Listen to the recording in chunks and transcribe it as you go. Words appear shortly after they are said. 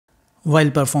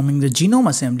While performing the genome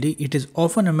assembly, it is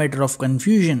often a matter of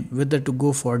confusion whether to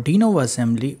go for de novo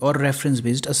assembly or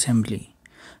reference-based assembly.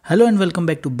 Hello and welcome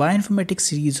back to Bioinformatics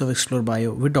series of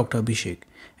XploreBio with Dr. Abhishek.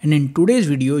 And in today's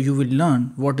video, you will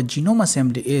learn what a genome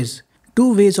assembly is,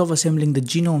 two ways of assembling the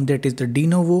genome, that is the de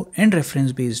novo and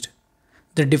reference-based,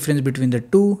 the difference between the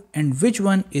two, and which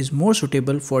one is more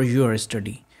suitable for your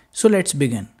study. So let's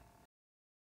begin.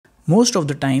 Most of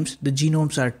the times, the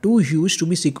genomes are too huge to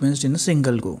be sequenced in a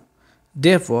single go.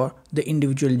 Therefore, the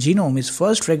individual genome is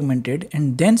first fragmented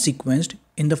and then sequenced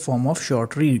in the form of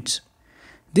short reads.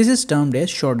 This is termed as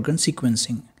shotgun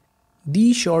sequencing.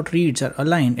 These short reads are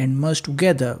aligned and merged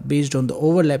together based on the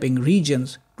overlapping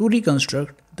regions to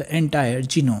reconstruct the entire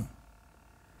genome.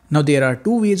 Now there are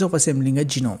two ways of assembling a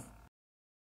genome.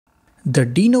 The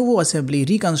de novo assembly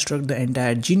reconstructs the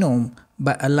entire genome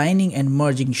by aligning and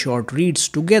merging short reads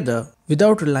together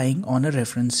without relying on a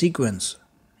reference sequence.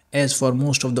 As for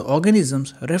most of the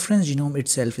organisms, reference genome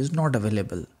itself is not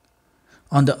available.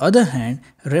 On the other hand,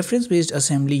 reference-based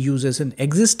assembly uses an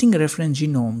existing reference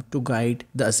genome to guide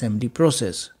the assembly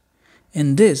process.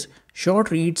 In this,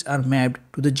 short reads are mapped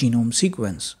to the genome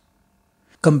sequence.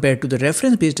 Compared to the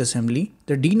reference-based assembly,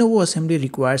 the de novo assembly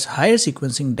requires higher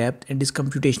sequencing depth and is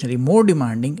computationally more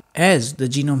demanding as the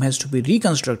genome has to be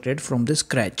reconstructed from the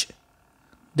scratch.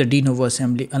 The de novo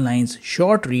assembly aligns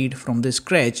short read from the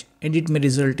scratch and it may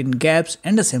result in gaps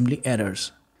and assembly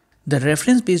errors. The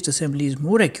reference-based assembly is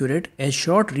more accurate as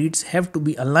short reads have to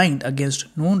be aligned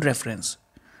against known reference.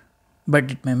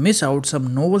 But it may miss out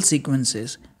some novel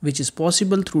sequences which is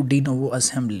possible through de novo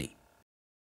assembly.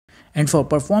 And for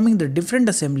performing the different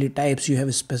assembly types, you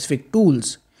have specific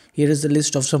tools. Here is the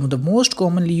list of some of the most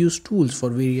commonly used tools for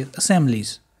various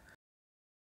assemblies.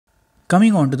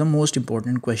 Coming on to the most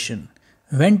important question.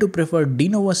 When to prefer de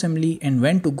novo assembly and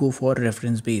when to go for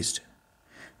reference-based.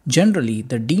 Generally,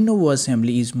 the de novo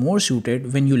assembly is more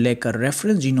suited when you lack a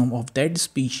reference genome of that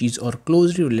species or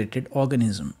closely related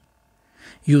organism.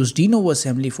 Use de novo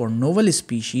assembly for novel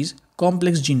species,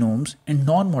 complex genomes, and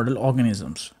non-model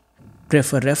organisms.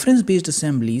 Prefer reference-based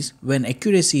assemblies when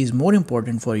accuracy is more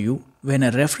important for you, when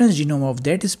a reference genome of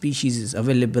that species is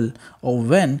available, or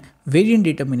when variant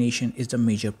determination is the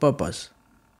major purpose.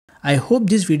 I hope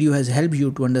this video has helped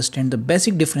you to understand the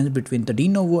basic difference between the de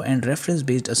novo and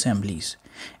reference-based assemblies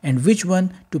and which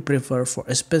one to prefer for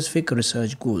specific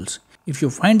research goals. If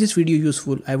you find this video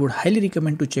useful, I would highly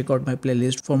recommend to check out my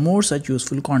playlist for more such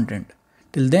useful content.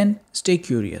 Till then, stay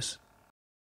curious.